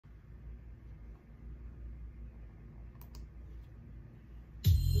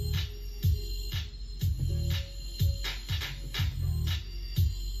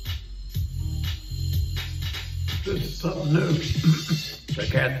This is something new. The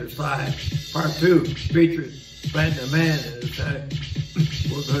Catcher Slide Part 2 featuring Brandon the Man, and this time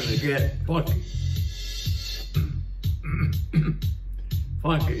we're going to get funky.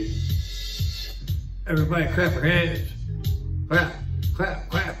 Funky. Everybody clap your hands. Clap, clap,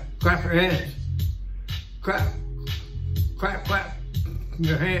 clap, clap your hands. Clap, clap, clap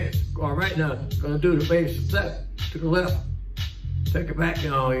your hands. All right now, gonna do the bass step to the left. Take it back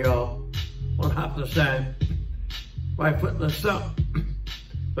now, y'all. One hop this time. Right foot, let's stomp.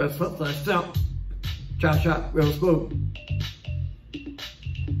 Left foot, let's stomp. Chop, chop, real smooth.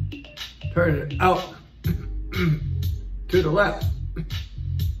 Turn it out to the left.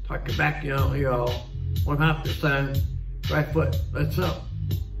 Tuck it back down, y'all. One hop this time. Right foot, let's stomp.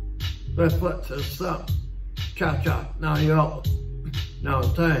 Left foot, let's stomp. Chop, chop. Now, y'all. Now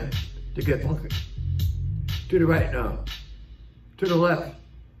it's time to get funky. To the right now. To the left.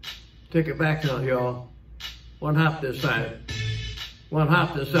 Take it back now, y'all. One hop this time. One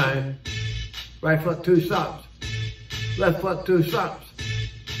hop this time. Right foot, 2 stomps. Left foot, 2 stomps.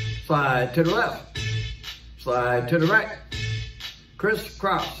 Slide to the left. Slide to the right.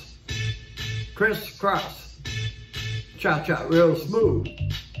 Crisscross. Crisscross. Chop, chop, real smooth.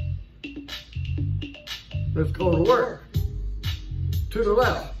 Let's go to work. To the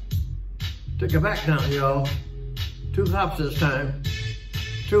left. Take it back now, y'all. 2 hops this time.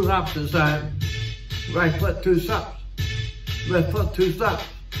 2 hops this time. Right foot, 2 stomps. Left foot, 2 stomps.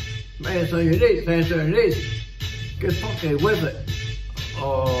 Hands on your knees, hands on your knees. Get funky with it.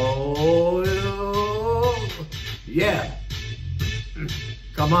 Oh, yeah.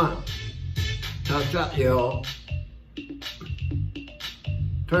 Come on. Chop, chop, y'all.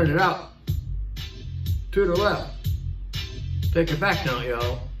 Turn it out. To the left. Take it back now,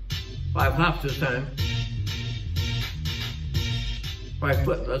 y'all. 5 hops this time. Right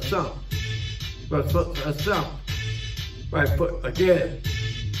foot, let's stomp. Left foot, let's stomp. Right foot again.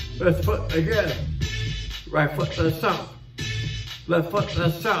 Left foot again. Right foot, let's stomp. Left foot,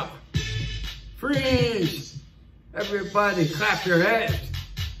 let's stomp. Freeze! Everybody clap your hands.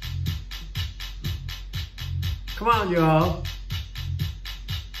 Come on, y'all.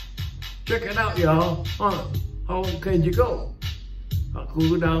 Check it out, y'all. How low can you go? I'll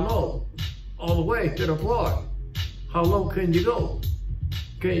go down low. All the way to the floor. How low can you go?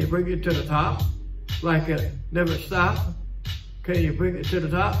 Can you bring it to the top? Like it never stop? Can you bring it to the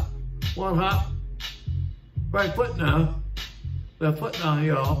top? 1 hop. Right foot now. Left foot now,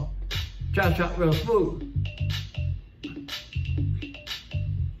 y'all. Chop, chop, real smooth.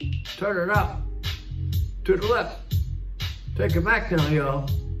 Turn it out. To the left. Take it back now, y'all.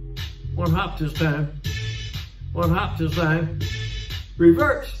 1 hop this time. 1 hop this time.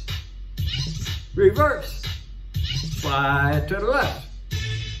 Reverse. Reverse. Slide to the left.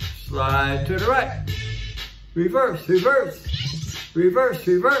 Slide to the right. Reverse, reverse. Reverse,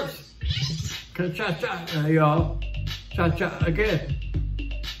 reverse. Cha-cha now, y'all. Cha-cha again.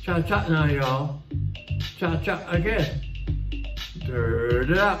 Cha-cha now, y'all. Cha-cha again.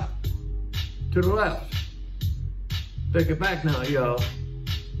 Turn it up. To the left. Take it back now, y'all.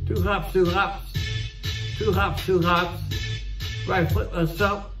 2 hops, 2 hops. 2 hops, 2 hops. Right foot, let's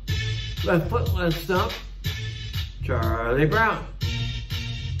stomp. Left foot, let's stomp. Charlie Brown.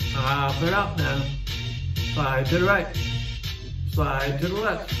 Hop it up now. Slide to the right. Slide to the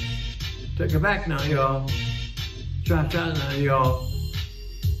left. Take it back now, y'all. Cha-cha now, y'all.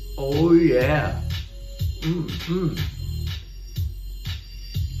 Oh, yeah.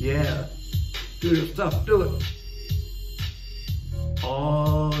 Yeah. Do the stuff, do it.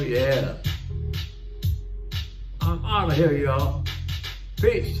 Oh, yeah. I'm out of here, y'all.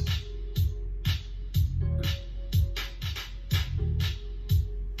 Peace.